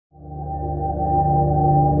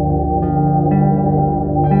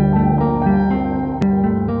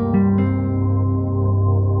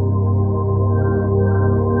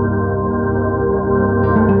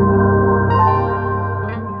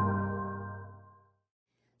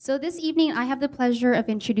So this evening, I have the pleasure of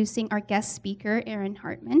introducing our guest speaker,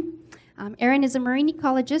 Hartmann. Aaron is a marine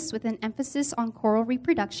ecologist with an emphasis on coral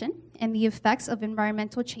reproduction and the effects of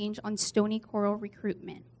environmental change on stony coral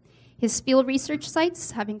recruitment. His field research sites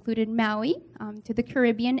have included Maui, to the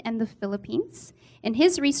Caribbean and the Philippines. In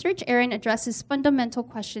his research, Aaron addresses fundamental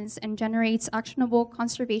questions and generates actionable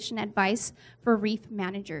conservation advice for reef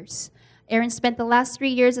managers. Aaron spent the last 3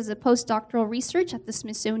 years as a postdoctoral research at the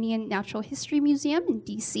Smithsonian Natural History Museum in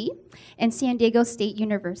DC and San Diego State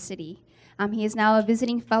University. He is now a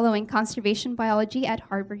visiting fellow in conservation biology at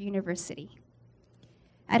Harvard University.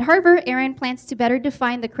 At Harvard, Aaron plans to better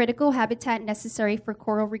define the critical habitat necessary for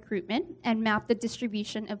coral recruitment and map the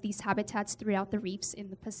distribution of these habitats throughout the reefs in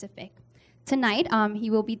the Pacific. Tonight, he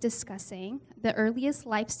will be discussing the earliest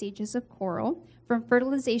life stages of coral, from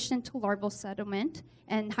fertilization to larval settlement,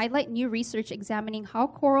 and highlight new research examining how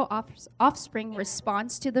coral offspring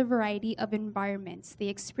responds to the variety of environments they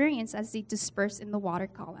experience as they disperse in the water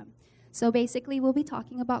column. So basically, we'll be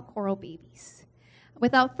talking about coral babies.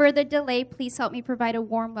 Without further delay, please help me provide a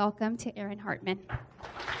warm welcome to Aaron Hartmann.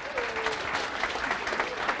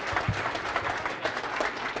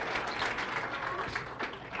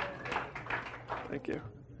 Thank you.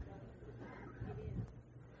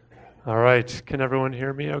 All right, can everyone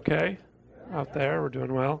hear me okay out there? We're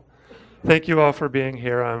doing well. Thank you all for being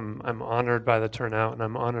here. I'm honored by the turnout, and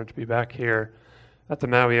I'm honored to be back here at the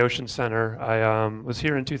Maui Ocean Center. I was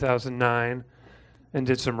here in 2009 and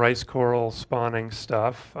did some rice coral spawning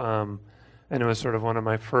stuff, and it was sort of one of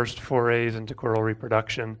my first forays into coral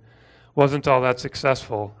reproduction. Wasn't all that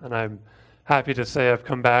successful, and I'm happy to say I've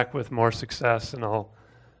come back with more success, and I'll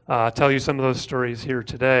tell you some of those stories here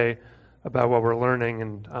today about what we're learning,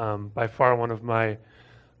 and by far one of my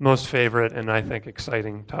most favorite and I think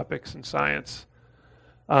exciting topics in science.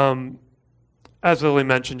 As Lily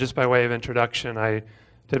mentioned, just by way of introduction, I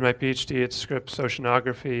did my PhD at Scripps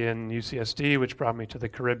Oceanography in UCSD, which brought me to the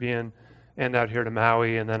Caribbean and out here to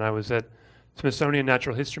Maui, and then I was at Smithsonian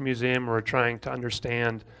Natural History Museum, where we're trying to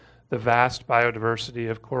understand the vast biodiversity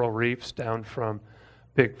of coral reefs down from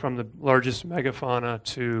the largest megafauna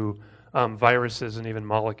to viruses and even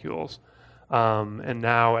molecules. And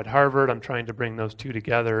now at Harvard, I'm trying to bring those two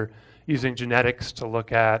together using genetics to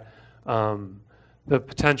look at the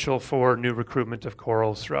potential for new recruitment of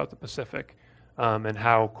corals throughout the Pacific, and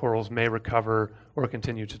how corals may recover or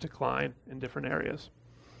continue to decline in different areas.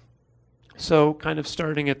 So kind of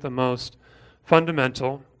starting at the most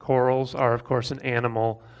fundamental, corals are of course an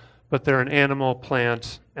animal, but they're an animal,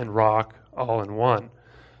 plant, and rock all in one.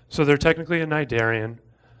 So they're technically a cnidarian,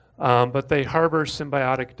 but they harbor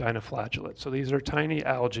symbiotic dinoflagellates. So these are tiny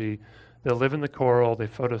algae that live in the coral, they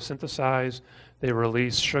photosynthesize, they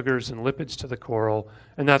release sugars and lipids to the coral,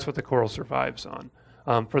 and that's what the coral survives on.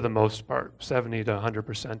 For the most part, 70 to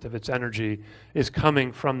 100% of its energy is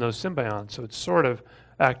coming from those symbionts, so it's sort of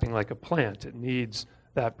acting like a plant. It needs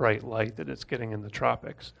that bright light that it's getting in the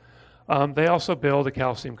tropics. They also build a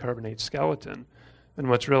calcium carbonate skeleton. And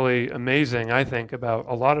what's really amazing, I think, about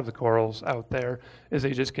a lot of the corals out there is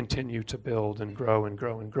they just continue to build and grow and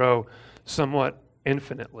grow and grow somewhat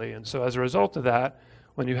infinitely. And so as a result of that,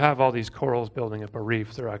 when you have all these corals building up a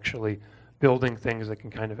reef, they're actually building things that can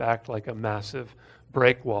kind of act like a massive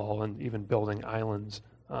break wall, and even building islands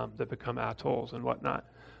that become atolls and whatnot.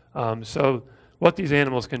 So what these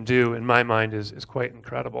animals can do, in my mind, is quite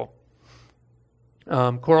incredible.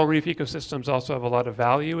 Coral reef ecosystems also have a lot of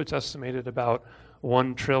value. It's estimated about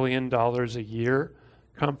 $1 trillion a year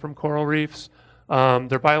come from coral reefs.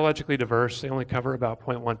 They're biologically diverse. They only cover about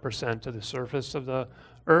 0.1% of the surface of the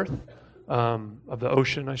earth, of the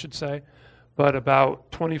ocean, I should say. But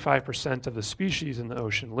about 25% of the species in the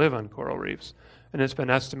ocean live on coral reefs. And it's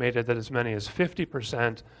been estimated that as many as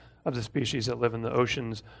 50% of the species that live in the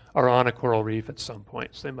oceans are on a coral reef at some point.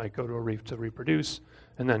 So they might go to a reef to reproduce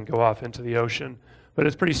and then go off into the ocean. But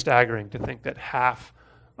it's pretty staggering to think that half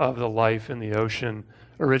of the life in the ocean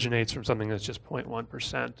originates from something that's just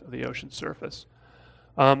 0.1% of the ocean surface.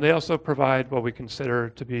 They also provide what we consider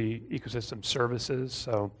to be ecosystem services.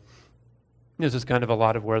 So this is kind of a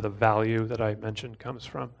lot of where the value that I mentioned comes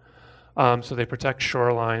from. So they protect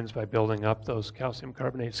shorelines by building up those calcium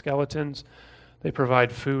carbonate skeletons. They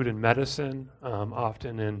provide food and medicine,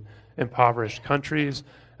 often in impoverished countries,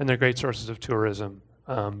 and they're great sources of tourism,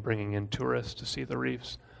 bringing in tourists to see the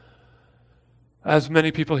reefs. As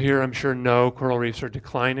many people here, I'm sure, know, coral reefs are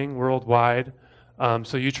declining worldwide.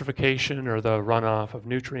 So eutrophication, or the runoff of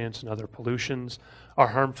nutrients and other pollutions, are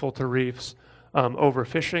harmful to reefs.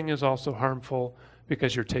 Overfishing is also harmful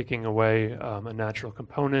because you're taking away a natural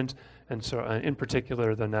component, and so in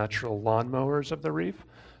particular the natural lawnmowers of the reef.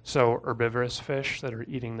 So herbivorous fish that are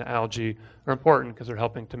eating the algae are important because they're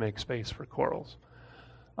helping to make space for corals.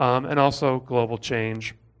 And also global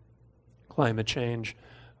change, climate change,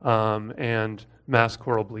 and mass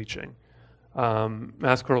coral bleaching.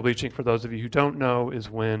 Mass coral bleaching, for those of you who don't know, is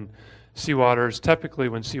when typically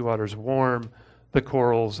when seawater's warm, the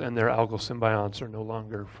corals and their algal symbionts are no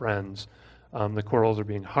longer friends. The corals are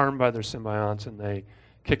being harmed by their symbionts, and they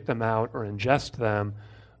kick them out or ingest them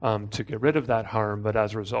to get rid of that harm, but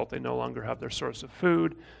as a result, they no longer have their source of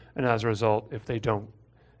food, and as a result, if they don't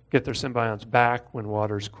get their symbionts back when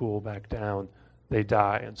waters cool back down, they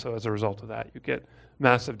die. And so as a result of that, you get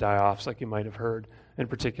massive die-offs, like you might have heard, in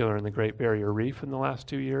particular in the Great Barrier Reef in the last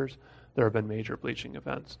 2 years. There have been major bleaching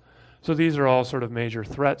events. So these are all sort of major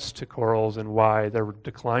threats to corals and why they're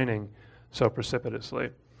declining so precipitously.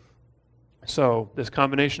 So this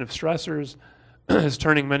combination of stressors is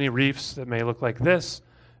turning many reefs that may look like this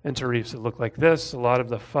into reefs that look like this. A lot of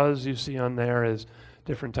the fuzz you see on there is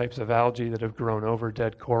different types of algae that have grown over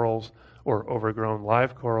dead corals or overgrown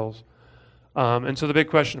live corals. And so the big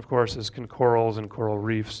question, of course, is can corals and coral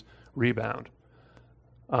reefs rebound?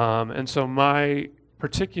 And so my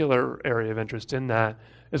particular area of interest in that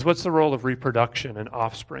is what's the role of reproduction and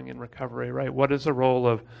offspring in recovery, right? What is the role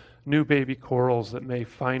of new baby corals that may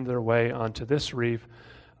find their way onto this reef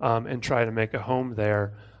and try to make a home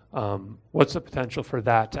there? What's the potential for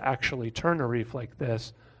that to actually turn a reef like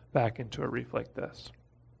this back into a reef like this?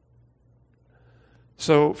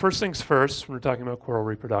 So first things first, when we're talking about coral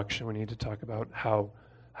reproduction, we need to talk about how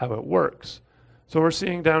it works. So what we're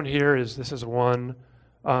seeing down here is this is one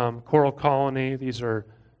coral colony. These are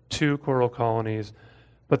two coral colonies,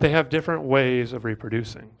 but they have different ways of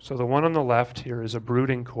reproducing. So the one on the left here is a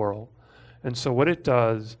brooding coral. And so what it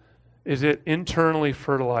does is it internally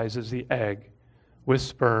fertilizes the egg with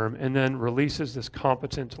sperm and then releases this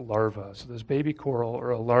competent larva. So this baby coral or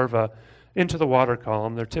a larva into the water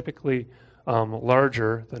column. They're typically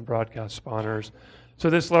larger than broadcast spawners. So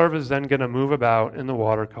this larva is then going to move about in the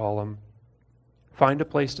water column, find a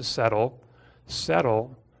place to settle,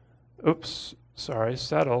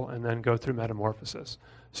 and then go through metamorphosis.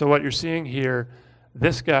 So what you're seeing here,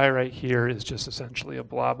 this guy right here is just essentially a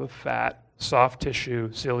blob of fat, soft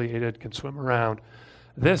tissue, ciliated, can swim around.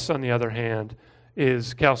 This, on the other hand,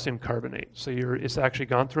 is calcium carbonate. So it's actually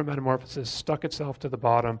gone through metamorphosis, stuck itself to the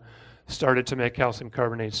bottom, started to make calcium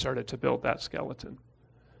carbonate, started to build that skeleton.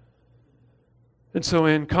 And so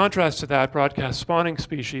in contrast to that, broadcast spawning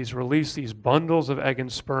species release these bundles of egg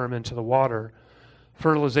and sperm into the water.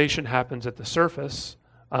 Fertilization happens at the surface,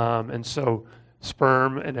 and so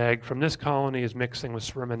sperm and egg from this colony is mixing with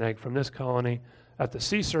sperm and egg from this colony at the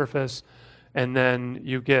sea surface, and then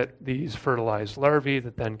you get these fertilized larvae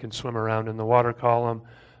that then can swim around in the water column.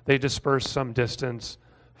 They disperse some distance,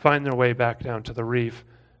 find their way back down to the reef,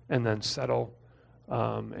 and then settle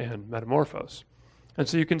and metamorphose. And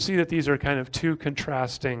so you can see that these are kind of two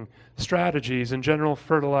contrasting strategies. In general,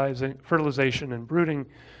 fertilization and brooding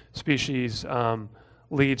species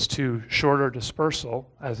leads to shorter dispersal,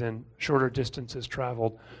 as in shorter distances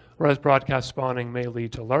traveled, whereas broadcast spawning may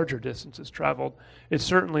lead to larger distances traveled. It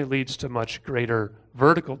certainly leads to much greater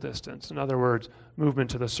vertical distance. In other words, movement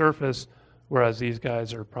to the surface, whereas these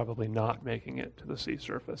guys are probably not making it to the sea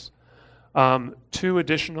surface. Two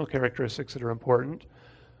additional characteristics that are important.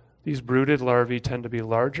 These brooded larvae tend to be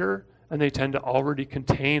larger, and they tend to already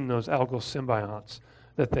contain those algal symbionts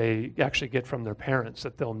that they actually get from their parents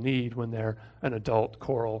that they'll need when they're an adult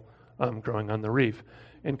coral growing on the reef.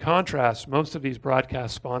 In contrast, most of these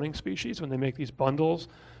broadcast spawning species, when they make these bundles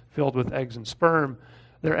filled with eggs and sperm,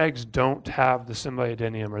 their eggs don't have the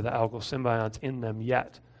symbiodinium or the algal symbionts in them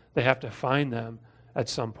yet. They have to find them at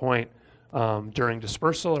some point during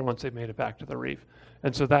dispersal or once they've made it back to the reef.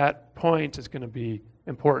 And so that point is going to be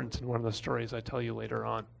important in one of the stories I tell you later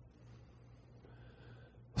on.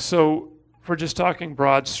 So for just talking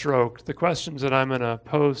broad stroke, the questions that I'm going to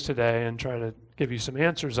pose today and try to give you some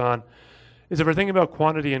answers on is if we're thinking about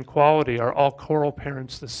quantity and quality, are all coral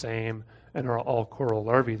parents the same and are all coral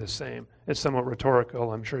larvae the same? It's somewhat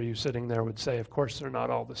rhetorical. I'm sure you sitting there would say, of course, they're not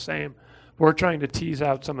all the same. But we're trying to tease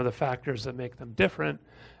out some of the factors that make them different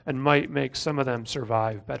and might make some of them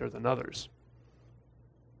survive better than others.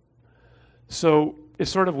 So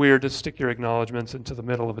it's sort of weird to stick your acknowledgments into the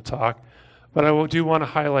middle of a talk, but I do want to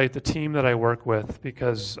highlight the team that I work with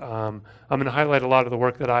because I'm going to highlight a lot of the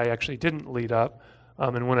work that I actually didn't lead up.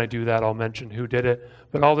 And when I do that, I'll mention who did it.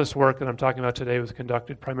 But all this work that I'm talking about today was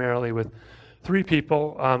conducted primarily with 3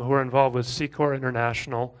 people who are involved with Seacor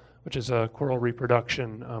International, which is a coral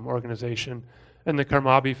reproduction organization, and the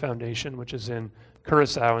Karmabi Foundation, which is in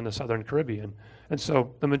Curacao in the Southern Caribbean. And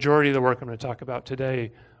so the majority of the work I'm going to talk about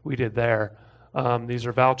today we did there. These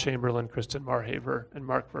are Val Chamberlain, Kristen Marhaver, and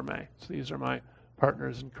Mark Vermey. So these are my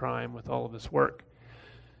partners in crime with all of this work.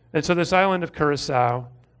 And so this island of Curacao,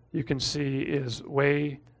 you can see, is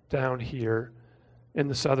way down here in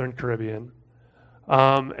the southern Caribbean.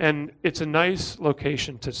 And it's a nice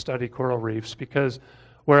location to study coral reefs because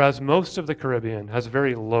whereas most of the Caribbean has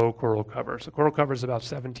very low coral cover, so coral cover is about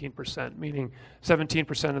 17%, meaning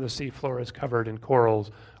 17% of the seafloor is covered in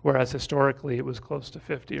corals, whereas historically it was close to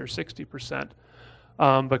 50 or 60%.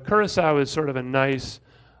 But Curacao is sort of a nice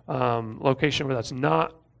location where that's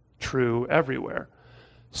not true everywhere.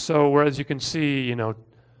 So whereas you can see, you know,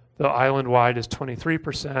 the island wide is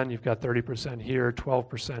 23%, you've got 30% here,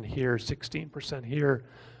 12% here, 16% here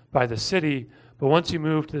by the city. But once you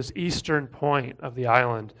move to this eastern point of the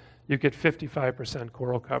island, you get 55%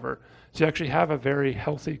 coral cover. So you actually have a very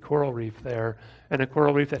healthy coral reef there, and a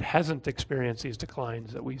coral reef that hasn't experienced these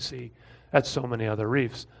declines that we see at so many other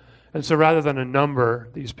reefs. And so rather than a number,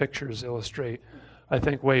 these pictures illustrate, I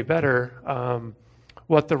think, way better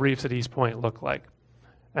what the reefs at East Point look like.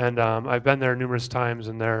 And I've been there numerous times,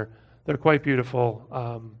 and they're quite beautiful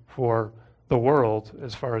for the world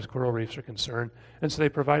as far as coral reefs are concerned. And so they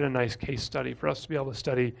provide a nice case study for us to be able to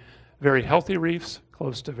study very healthy reefs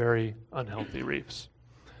close to very unhealthy reefs.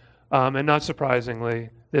 And not surprisingly,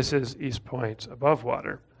 this is East Point above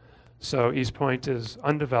water. So East Point is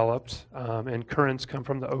undeveloped, and currents come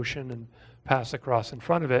from the ocean and pass across in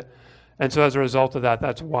front of it. And so as a result of that,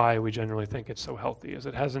 that's why we generally think it's so healthy, is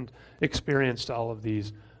it hasn't experienced all of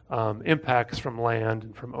these impacts from land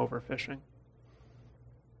and from overfishing.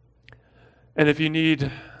 And if you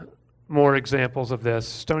need more examples of this,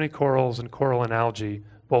 stony corals and coral and algae,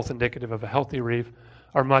 both indicative of a healthy reef,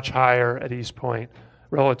 are much higher at East Point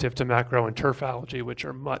relative to macro and turf algae, which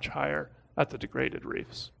are much higher at the degraded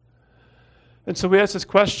reefs. And so we asked this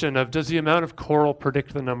question of, does the amount of coral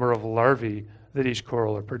predict the number of larvae that each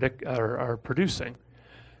coral are producing?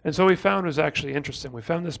 And so we found was actually interesting. We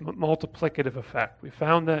found this multiplicative effect. We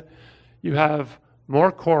found that you have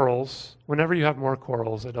more corals, whenever you have more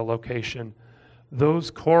corals at a location,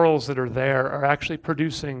 those corals that are there are actually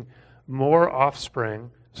producing more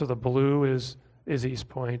offspring. So the blue is East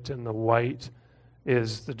Point and the white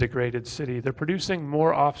is the degraded city. They're producing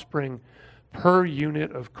more offspring per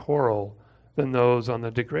unit of coral than those on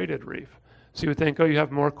the degraded reef. So you would think, oh, you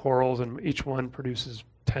have more corals and each one produces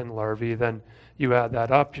 10 larvae, then you add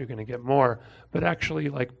that up, you're going to get more. But actually,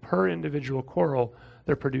 like per individual coral,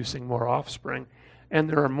 they're producing more offspring. And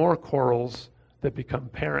there are more corals that become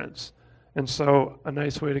parents. And so a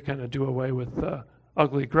nice way to kind of do away with the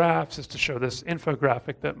ugly graphs is to show this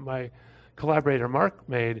infographic that my collaborator Mark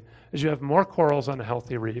made, is you have more corals on a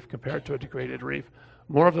healthy reef compared to a degraded reef.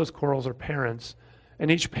 More of those corals are parents, and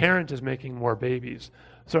each parent is making more babies.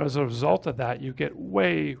 So as a result of that, you get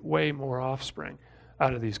way, way more offspring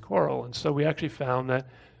out of these coral. And so we actually found that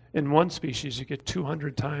in one species, you get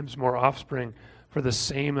 200 times more offspring for the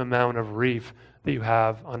same amount of reef that you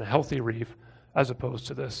have on a healthy reef, as opposed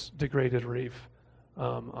to this degraded reef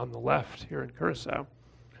on the left here in Curacao.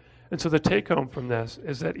 And so the take home from this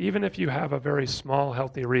is that even if you have a very small,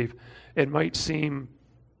 healthy reef, it might seem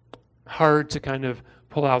hard to kind of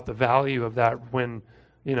pull out the value of that when,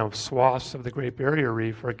 you know, swaths of the Great Barrier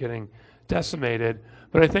Reef are getting decimated.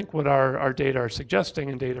 But I think what our data are suggesting,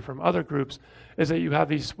 and data from other groups, is that you have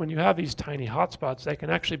these, when you have these tiny hotspots, they can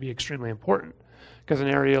actually be extremely important. Because an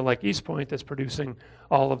area like East Point that's producing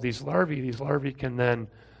all of these larvae can then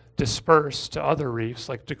disperse to other reefs,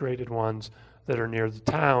 like degraded ones that are near the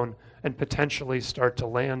town, and potentially start to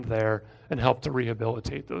land there and help to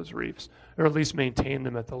rehabilitate those reefs, or at least maintain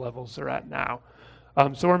them at the levels they're at now.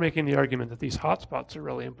 So we're making the argument that these hotspots are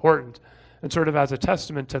really important. And sort of as a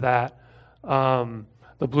testament to that,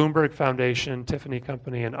 the Bloomberg Foundation, Tiffany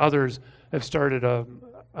Company, and others have started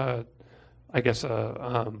a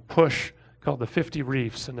push called the 50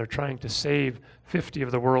 Reefs, and they're trying to save 50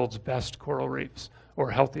 of the world's best coral reefs, or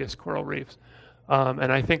healthiest coral reefs.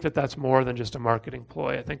 And I think that that's more than just a marketing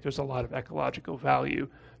ploy. I think there's a lot of ecological value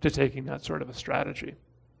to taking that sort of a strategy.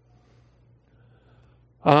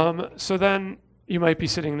 So then you might be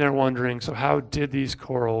sitting there wondering, so how did these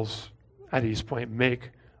corals at East Point make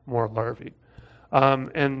more larvae?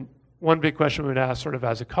 And one big question we would ask sort of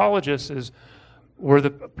as ecologists is, were the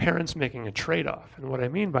parents making a trade-off? And what I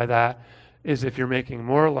mean by that is, if you're making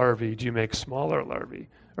more larvae, do you make smaller larvae?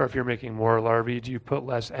 Or if you're making more larvae, do you put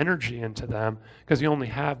less energy into them? Because you only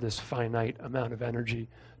have this finite amount of energy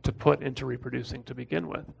to put into reproducing to begin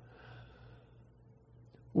with.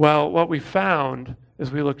 Well, what we found is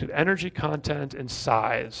we looked at energy content and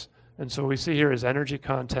size. And so what we see here is energy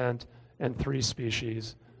content and 3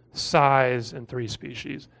 species, size, and 3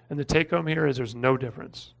 species. And the take home here is there's no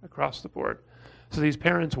difference across the board. So these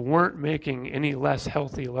parents weren't making any less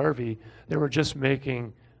healthy larvae. They were just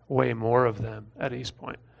making way more of them at East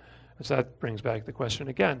Point. And so that brings back the question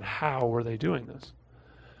again, how were they doing this?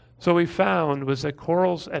 So what we found was that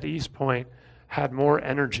corals at East Point had more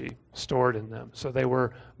energy stored in them. So they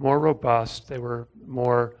were more robust, they were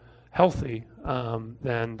more healthy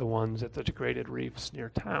than the ones at the degraded reefs near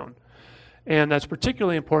town. And that's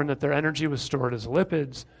particularly important that their energy was stored as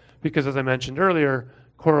lipids because, as I mentioned earlier,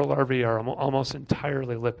 coral larvae are almost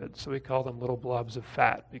entirely lipids. So we call them little blobs of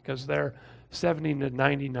fat because they're 70 to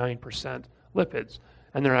 99% lipids.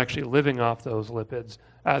 And they're actually living off those lipids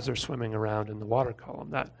as they're swimming around in the water column.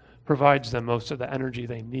 That provides them most of the energy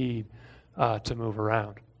they need to move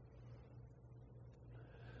around.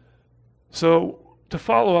 So to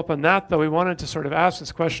follow up on that, though, we wanted to sort of ask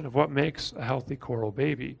this question of what makes a healthy coral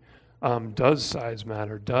baby. Does size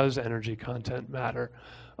matter? Does energy content matter?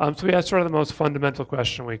 So we asked sort of the most fundamental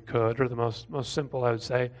question we could, or the most simple, I would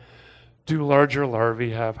say. Do larger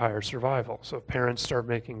larvae have higher survival? So if parents start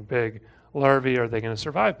making big larvae, are they going to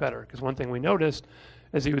survive better? Because one thing we noticed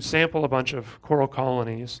is you would sample a bunch of coral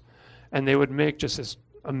colonies, and they would make just this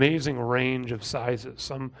amazing range of sizes.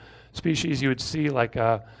 Some species you would see like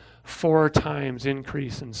a 4 times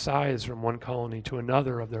increase in size from one colony to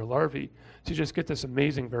another of their larvae. So you just get this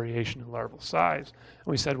amazing variation in larval size.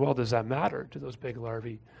 And we said, well, does that matter? Do those big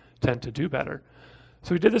larvae tend to do better?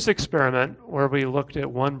 So we did this experiment where we looked at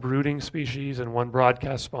one brooding species and one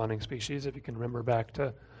broadcast spawning species, if you can remember back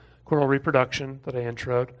to coral reproduction that I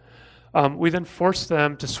introed. We then forced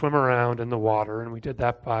them to swim around in the water, and we did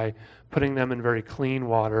that by putting them in very clean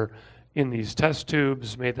water in these test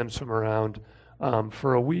tubes, made them swim around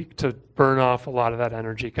for a week to burn off a lot of that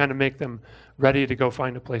energy, kind of make them ready to go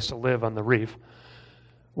find a place to live on the reef.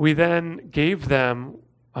 We then gave them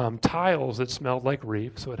tiles that smelled like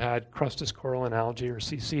reef, so it had crustus coral and algae, or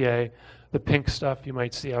CCA, the pink stuff you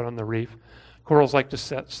might see out on the reef. Corals like to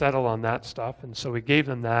settle on that stuff, and so we gave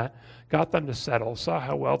them that, got them to settle, saw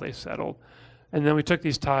how well they settled, and then we took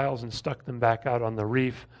these tiles and stuck them back out on the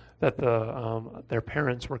reef that their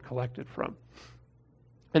parents were collected from.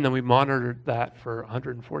 And then we monitored that for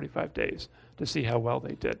 145 days to see how well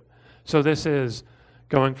they did. So this is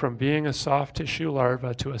going from being a soft tissue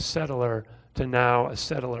larva to a settler to now a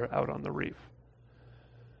settler out on the reef.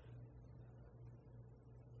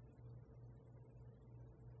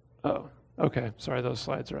 Oh, okay, sorry, those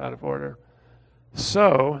slides are out of order.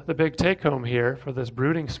 So the big take home here for this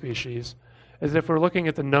brooding species is if we're looking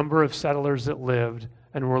at the number of settlers that lived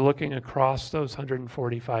and we're looking across those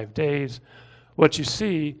 145 days, what you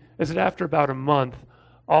see is that after about a month,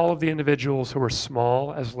 all of the individuals who were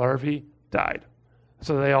small as larvae died.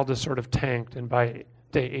 So they all just sort of tanked, and by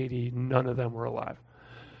day 80, none of them were alive.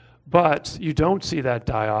 But you don't see that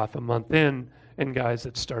die off a month in guys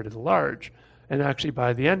that started large. And actually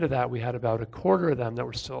by the end of that, we had about a quarter of them that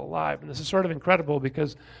were still alive. And this is sort of incredible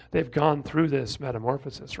because they've gone through this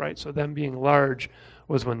metamorphosis, right? So them being large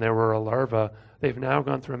was when they were a larva. They've now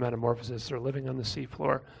gone through a metamorphosis. They're living on the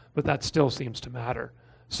seafloor, but that still seems to matter.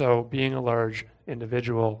 So being a large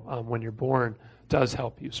individual when you're born does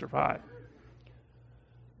help you survive.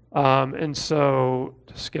 And so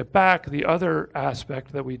to skip back, the other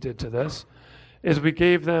aspect that we did to this is we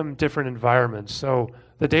gave them different environments. So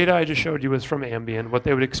the data I just showed you was from ambient, what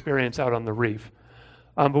they would experience out on the reef.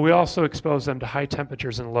 But we also exposed them to high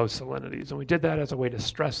temperatures and low salinities. And we did that as a way to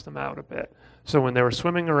stress them out a bit. So when they were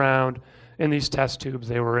swimming around in these test tubes,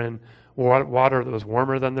 they were in water that was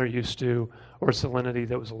warmer than they're used to, or salinity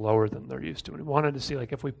that was lower than they're used to. And we wanted to see,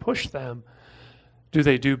 like, if we push them, do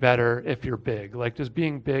they do better if you're big? Like, does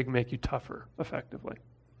being big make you tougher, effectively?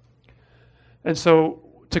 And so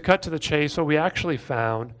to cut to the chase, what we actually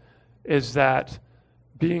found is that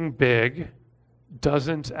being big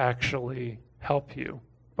doesn't actually help you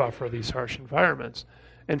buffer these harsh environments.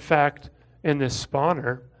 In fact, in this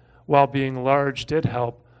spawner, while being large did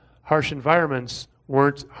help, harsh environments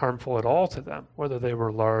weren't harmful at all to them, whether they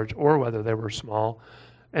were large or whether they were small.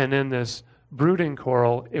 And in this brooding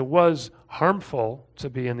coral, it was harmful to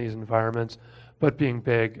be in these environments, but being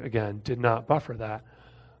big, again, did not buffer that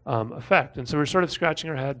effect. And so we're sort of scratching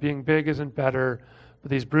our head, being big isn't better, but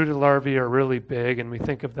these brooded larvae are really big, and we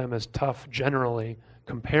think of them as tough generally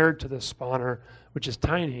compared to this spawner, which is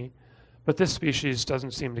tiny, but this species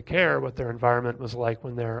doesn't seem to care what their environment was like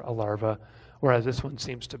when they're a larva, whereas this one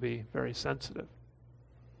seems to be very sensitive.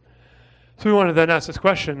 So we want to then ask this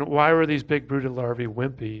question, why were these big brooded larvae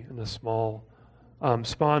wimpy and the small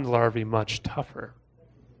spawned larvae much tougher?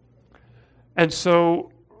 And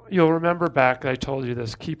so, you'll remember back, I told you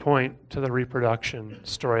this key point to the reproduction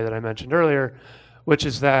story that I mentioned earlier, which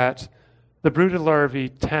is that the brooded larvae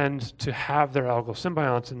tend to have their algal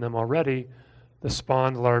symbionts in them already. The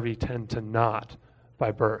spawned larvae tend to not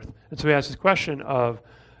by birth. And so we ask this question of,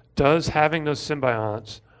 does having those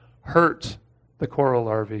symbionts hurt the coral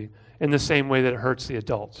larvae in the same way that it hurts the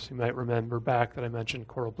adults? You might remember back that I mentioned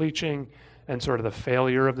coral bleaching and sort of the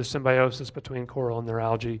failure of the symbiosis between coral and their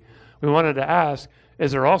algae. We wanted to ask,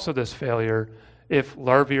 is there also this failure if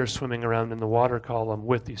larvae are swimming around in the water column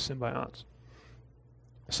with these symbionts?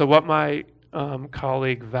 So what my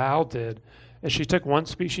colleague Val did is she took one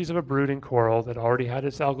species of a brooding coral that already had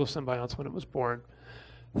its algal symbionts when it was born.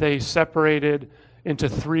 They separated into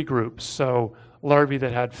 3 groups. So larvae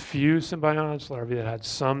that had few symbionts, larvae that had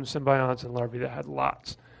some symbionts, and larvae that had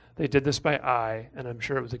lots. They did this by eye, and I'm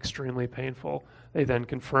sure it was extremely painful. They then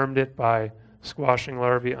confirmed it by squashing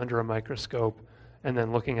larvae under a microscope and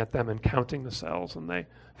then looking at them and counting the cells, and they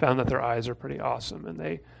found that their eyes are pretty awesome, and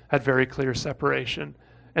they had very clear separation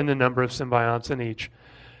and the number of symbionts in each.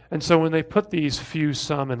 And so when they put these few,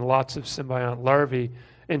 some, and lots of symbiont larvae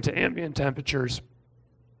into ambient temperatures,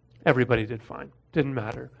 everybody did fine. Didn't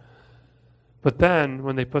matter. But then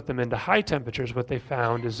when they put them into high temperatures, what they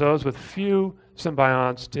found is those with few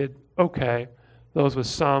symbionts did okay, those with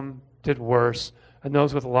some did worse, and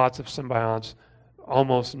those with lots of symbionts,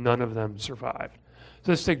 almost none of them survived.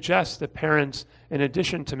 So this suggests that parents, in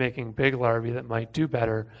addition to making big larvae that might do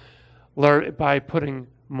better, by putting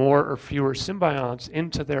more or fewer symbionts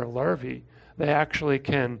into their larvae, they actually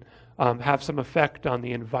can have some effect on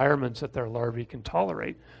the environments that their larvae can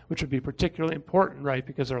tolerate, which would be particularly important, right?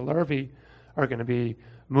 Because their larvae are going to be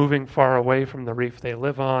moving far away from the reef they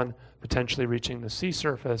live on, potentially reaching the sea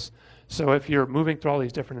surface. So if you're moving through all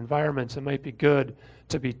these different environments, it might be good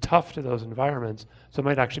to be tough to those environments. So it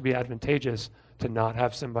might actually be advantageous to not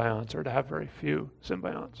have symbionts or to have very few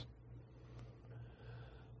symbionts.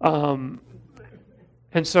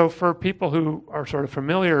 And so for people who are sort of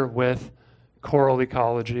familiar with coral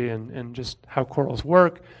ecology and just how corals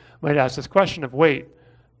work, might ask this question of, wait,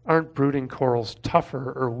 aren't brooding corals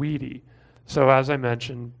tougher or weedy? So as I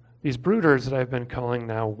mentioned, these brooders that I've been calling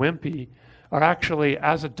now wimpy are actually,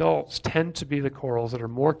 as adults, tend to be the corals that are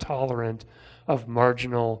more tolerant of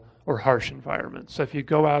marginal or harsh environments. So if you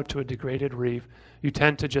go out to a degraded reef, you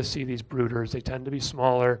tend to just see these brooders. They tend to be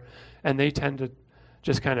smaller, and they tend to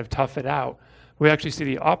just kind of tough it out. We actually see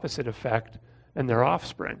the opposite effect in their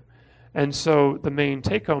offspring. And so the main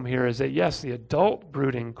take-home here is that, yes, the adult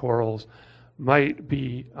brooding corals might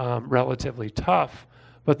be relatively tough,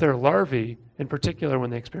 but their larvae, in particular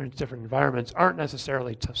when they experience different environments, aren't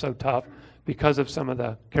necessarily so tough because of some of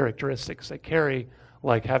the characteristics they carry,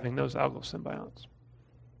 like having those algal symbionts.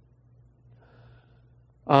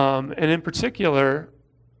 And in particular,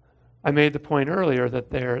 I made the point earlier that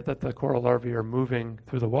the coral larvae are moving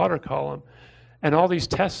through the water column. And all these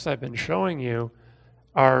tests I've been showing you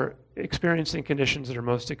are experiencing conditions that are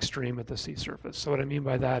most extreme at the sea surface. So what I mean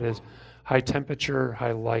by that is high temperature,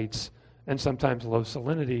 high lights, and sometimes low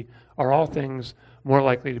salinity are all things more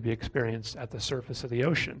likely to be experienced at the surface of the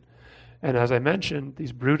ocean. And as I mentioned,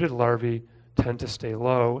 these brooded larvae tend to stay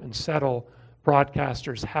low and settle.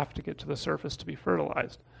 Broadcasters have to get to the surface to be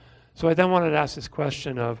fertilized. So I then wanted to ask this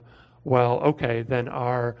question of, well, okay, then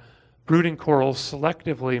are brooding corals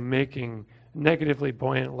selectively making negatively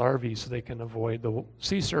buoyant larvae so they can avoid the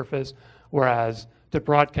sea surface, whereas the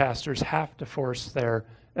broadcasters have to force their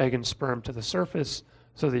egg and sperm to the surface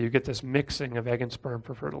so that you get this mixing of egg and sperm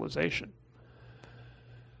for fertilization.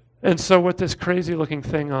 And so what this crazy looking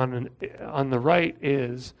thing on the right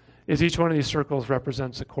is each one of these circles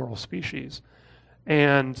represents a coral species.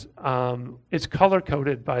 And it's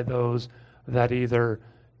color-coded by those that either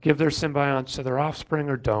give their symbionts to their offspring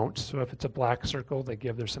or don't. So if it's a black circle, they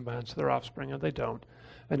give their symbionts to their offspring or they don't.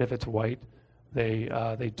 And if it's white,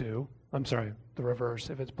 they do. I'm sorry, the reverse.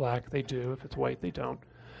 If it's black, they do. If it's white, they don't.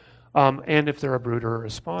 And if they're a brooder or a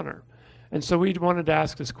spawner. And so we wanted to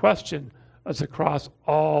ask this question as across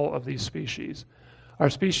all of these species. Are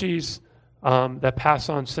species that pass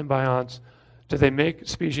on symbionts, do they make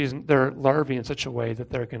species, their larvae in such a way that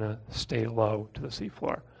they're going to stay low to the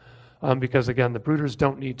seafloor? Because again, the brooders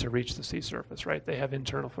don't need to reach the sea surface, right? They have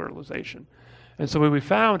internal fertilization. And so what we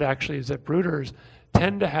found actually is that brooders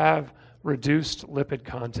tend to have reduced lipid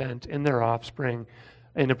content in their offspring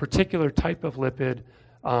in a particular type of lipid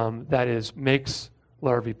that makes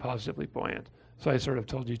larvae positively buoyant. So I sort of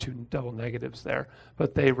told you two double negatives there,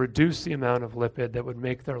 but they reduce the amount of lipid that would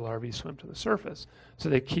make their larvae swim to the surface. So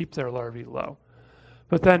they keep their larvae low.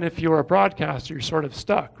 But then if you're a broadcaster, you're sort of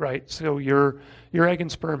stuck, right? So your egg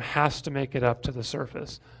and sperm has to make it up to the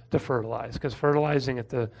surface to fertilize, because fertilizing at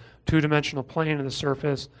the two-dimensional plane of the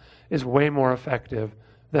surface is way more effective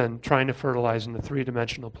than trying to fertilize in the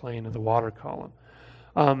three-dimensional plane of the water column.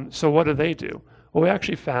 So what do? Well, we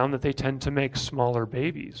actually found that they tend to make smaller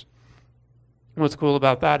babies. And what's cool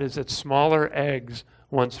about that is that smaller eggs,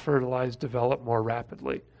 once fertilized, develop more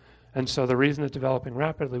rapidly. And so the reason that developing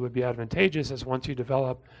rapidly would be advantageous is once you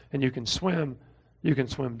develop and you can swim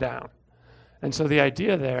down. And so the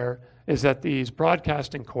idea there is that these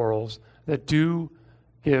broadcasting corals that do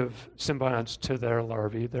give symbionts to their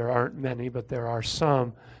larvae, there aren't many, but there are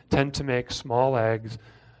some, tend to make small eggs,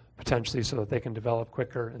 potentially so that they can develop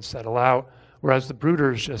quicker and settle out, whereas the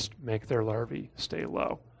brooders just make their larvae stay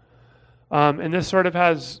low. And this sort of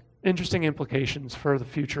has interesting implications for the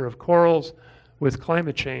future of corals with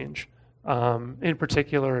climate change, in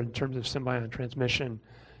particular in terms of symbiont transmission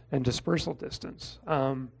and dispersal distance.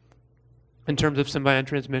 In terms of symbiont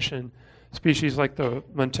transmission, species like the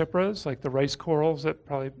Montipras, like the rice corals that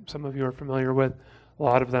probably some of you are familiar with, a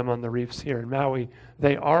lot of them on the reefs here in Maui,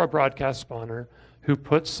 they are a broadcast spawner who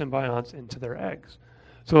puts symbionts into their eggs.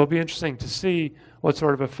 So it'll be interesting to see what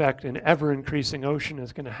sort of effect an ever-increasing ocean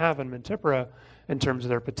is going to have on Montipora in terms of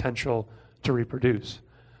their potential to reproduce.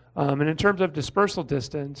 And in terms of dispersal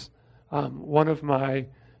distance, one of my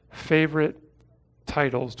favorite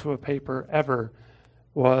titles to a paper ever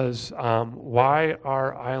was Why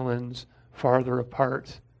Are Islands Farther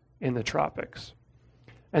Apart in the Tropics?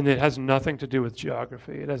 And it has nothing to do with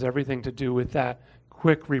geography. It has everything to do with that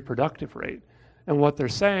quick reproductive rate. And what they're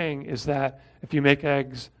saying is that if you make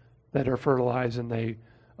eggs that are fertilized and they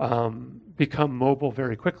become mobile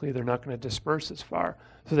very quickly, they're not going to disperse as far.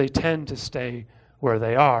 So they tend to stay where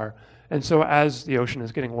they are. And so as the ocean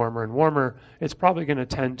is getting warmer and warmer, it's probably going to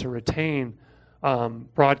tend to retain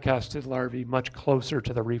broadcasted larvae much closer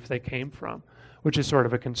to the reef they came from, which is sort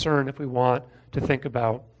of a concern if we want to think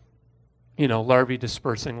about, larvae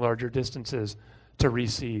dispersing larger distances to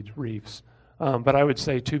reseed reefs. But I would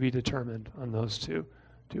say to be determined on those two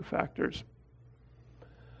factors.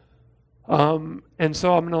 And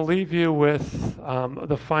so I'm going to leave you with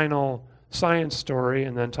the final science story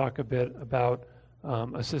and then talk a bit about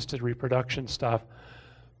assisted reproduction stuff.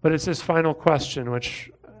 But it's this final question,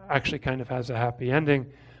 which actually kind of has a happy ending,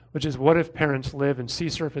 which is what if parents live in sea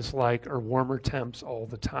surface-like or warmer temps all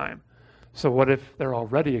the time? So what if they're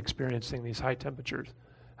already experiencing these high temperatures?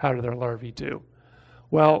 How do their larvae do?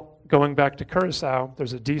 Well, going back to Curacao,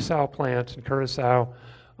 there's a desal plant in Curacao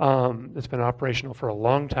that's been operational for a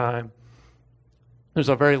long time. There's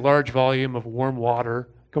a very large volume of warm water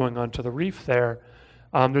going onto the reef there.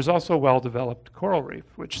 There's also a well-developed coral reef,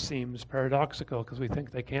 which seems paradoxical because we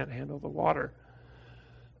think they can't handle the water.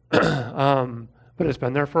 But it's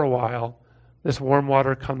been there for a while. This warm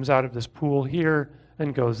water comes out of this pool here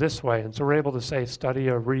and goes this way. And so we're able to say, study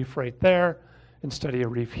a reef right there and study a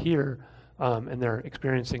reef here. And they're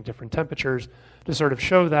experiencing different temperatures to sort of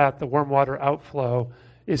show that the warm water outflow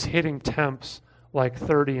is hitting temps like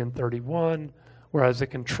 30 and 31, whereas the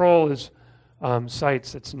control is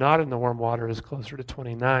sites that's not in the warm water is closer to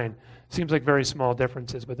 29. Seems like very small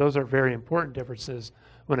differences, but those are very important differences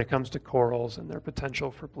when it comes to corals and their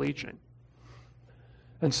potential for bleaching.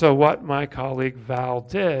 And so what my colleague Val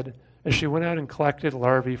did is she went out and collected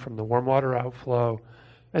larvae from the warm water outflow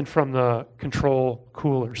and from the control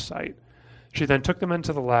cooler site. She then took them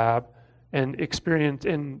into the lab and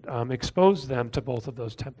exposed them to both of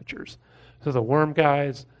those temperatures. So the worm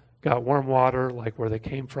guys got warm water, like where they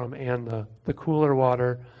came from, and the cooler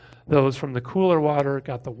water. Those from the cooler water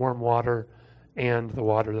got the warm water and the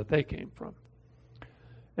water that they came from.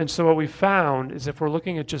 And so what we found is if we're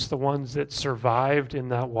looking at just the ones that survived in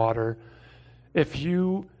that water, if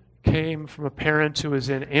you came from a parent who was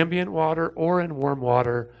in ambient water or in warm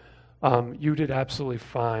water, you did absolutely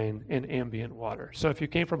fine in ambient water. So if you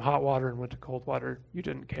came from hot water and went to cold water, you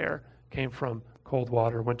didn't care. Came from cold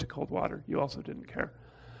water, went to cold water, you also didn't care.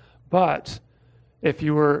 But if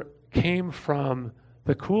you came from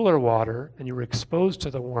the cooler water and you were exposed to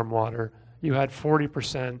the warm water, you had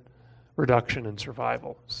 40% reduction in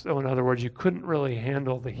survival. So in other words, you couldn't really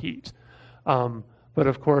handle the heat. But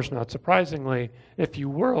of course, not surprisingly, if you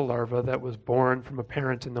were a larva that was born from a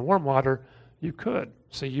parent in the warm water, you could.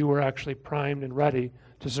 So you were actually primed and ready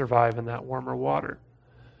to survive in that warmer water.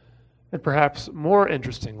 And perhaps more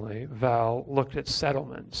interestingly, Val looked at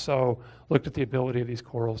settlement. So looked at the ability of these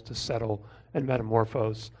corals to settle and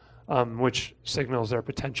metamorphose, which signals their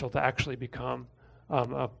potential to actually become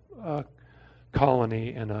a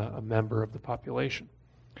colony and a member of the population.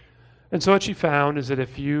 And so what she found is that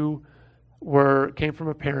if you came from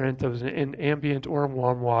a parent that was in ambient or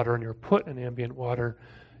warm water, and you're put in ambient water,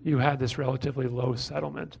 you had this relatively low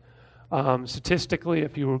settlement. Statistically,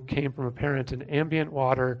 if you came from a parent in ambient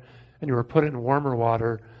water and you were put in warmer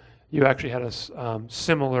water, you actually had a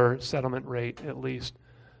similar settlement rate, at least,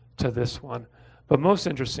 to this one. But most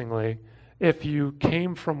interestingly, if you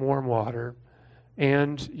came from warm water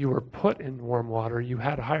and you were put in warm water, you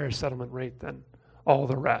had a higher settlement rate than all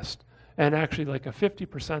the rest. And actually, like a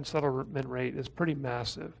 50% settlement rate is pretty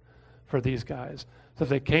massive for these guys. So if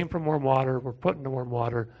they came from warm water, were put into warm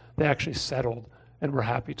water, they actually settled and were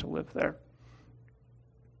happy to live there.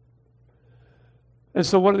 And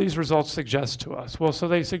so what do these results suggest to us? Well, so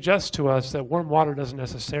they suggest to us that warm water doesn't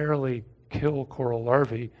necessarily kill coral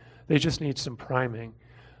larvae. They just need some priming,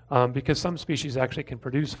 because some species actually can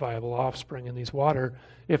produce viable offspring in these water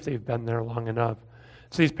if they've been there long enough.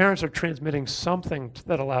 So these parents are transmitting something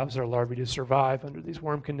that allows their larvae to survive under these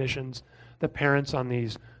warm conditions that parents on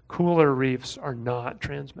these cooler reefs are not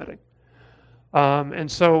transmitting. And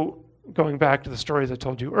so going back to the stories I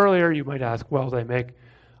told you earlier, you might ask, well, they make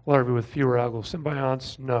larvae with fewer algal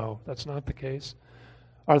symbionts? No, that's not the case.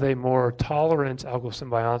 Are they more tolerant algal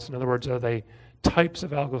symbionts? In other words, are they types of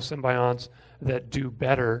algal symbionts that do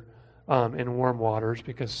better in warm waters,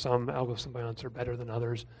 because some algal symbionts are better than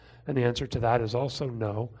others? And the answer to that is also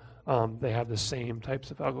no. They have the same types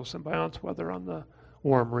of algal symbionts, whether on the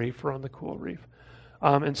warm reef or on the cool reef.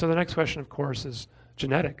 And so the next question, of course, is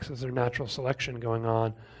genetics. Is there natural selection going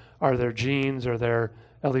on? Are there genes, or there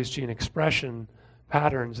at least gene expression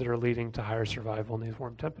patterns that are leading to higher survival in these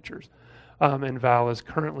warm temperatures? And Val is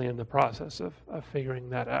currently in the process of figuring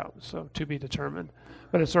that out, so to be determined.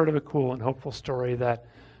 But it's sort of a cool and hopeful story that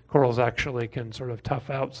corals actually can sort of tough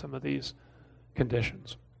out some of these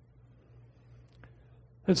conditions.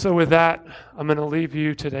 And so with that, I'm going to leave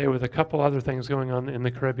you today with a couple other things going on in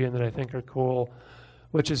the Caribbean that I think are cool,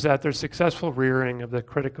 which is that there's successful rearing of the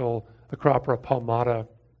critical Acropora palmata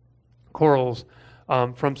corals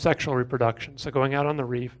from sexual reproduction. So going out on the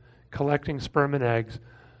reef, collecting sperm and eggs,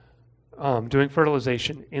 doing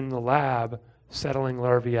fertilization in the lab, settling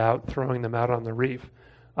larvae out, throwing them out on the reef.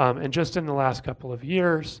 And just in the last couple of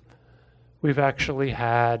years, we've actually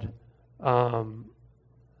had a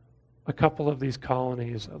couple of these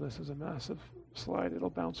colonies. Oh, this is a massive slide. It'll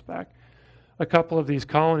bounce back. A couple of these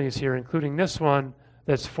colonies here, including this one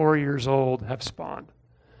that's 4 years old, have spawned.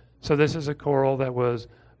 So this is a coral that was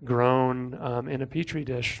grown in a petri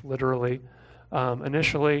dish, literally,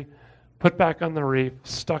 initially, put back on the reef,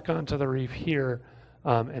 stuck onto the reef here,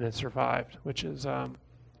 and it survived, which is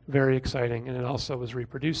very exciting. And it also was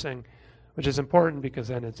reproducing, which is important because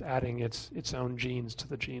then it's adding its own genes to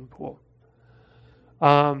the gene pool.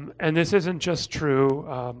 And this isn't just true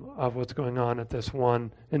of what's going on in this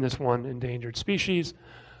one endangered species.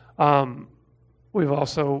 We've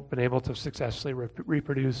also been able to successfully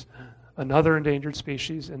reproduce another endangered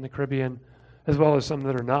species in the Caribbean, as well as some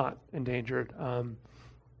that are not endangered.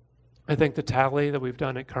 I think the tally that we've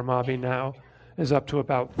done at Carmabi now is up to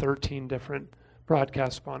about 13 different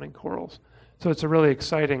broadcast spawning corals. So it's a really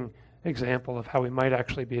exciting example of how we might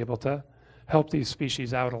actually be able to help these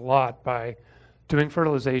species out a lot by doing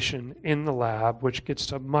fertilization in the lab, which gets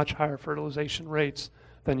to much higher fertilization rates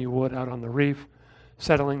than you would out on the reef,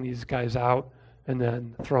 settling these guys out, and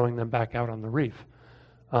then throwing them back out on the reef.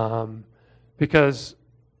 Because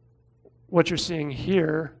what you're seeing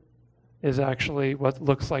here is actually what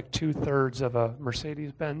looks like 2/3 of a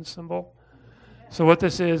Mercedes-Benz symbol. So what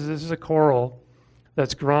this is a coral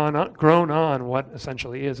that's grown on what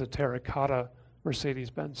essentially is a terracotta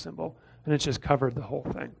Mercedes-Benz symbol, and it's just covered the whole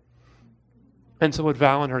thing. And so what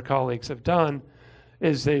Val and her colleagues have done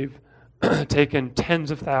is they've taken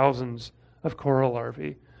tens of thousands of coral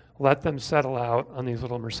larvae, let them settle out on these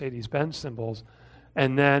little Mercedes-Benz symbols,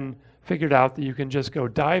 and then figured out that you can just go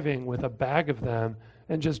diving with a bag of them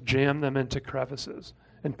and just jam them into crevices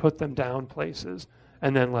and put them down places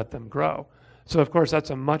and then let them grow. So of course that's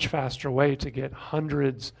a much faster way to get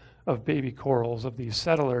hundreds of baby corals of these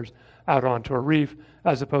settlers out onto a reef,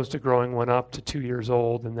 as opposed to growing one up to 2 years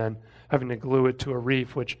old and then having to glue it to a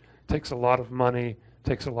reef, which takes a lot of money,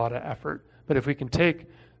 takes a lot of effort. But if we can take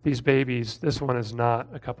these babies, this one is not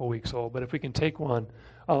a couple weeks old, but if we can take one,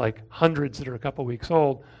 like hundreds that are a couple weeks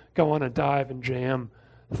old, go on a dive and jam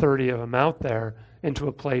 30 of them out there into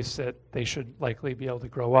a place that they should likely be able to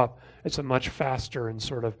grow up, it's a much faster and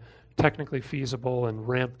sort of technically feasible and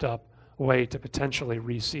ramped up way to potentially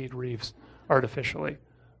reseed reefs artificially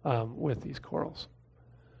with these corals.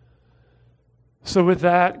 So with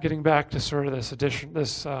that, getting back to sort of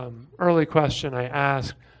this early question I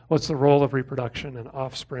asked, what's the role of reproduction and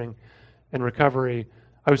offspring and recovery?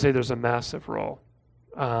 I would say there's a massive role.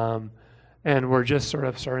 And we're just sort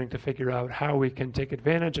of starting to figure out how we can take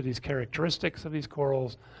advantage of these characteristics of these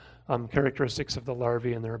corals, characteristics of the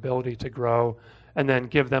larvae and their ability to grow, and then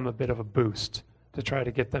give them a bit of a boost to try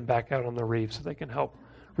to get them back out on the reef so they can help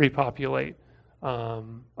repopulate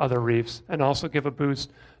other reefs, and also give a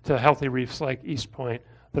boost to healthy reefs like East Point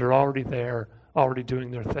that are already there, already doing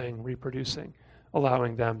their thing, reproducing,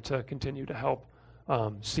 allowing them to continue to help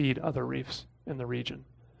seed other reefs in the region.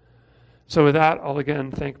 So with that, I'll again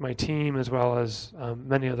thank my team as well as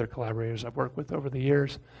many other collaborators I've worked with over the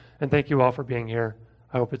years. And thank you all for being here.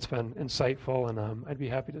 I hope it's been insightful, and I'd be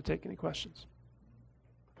happy to take any questions.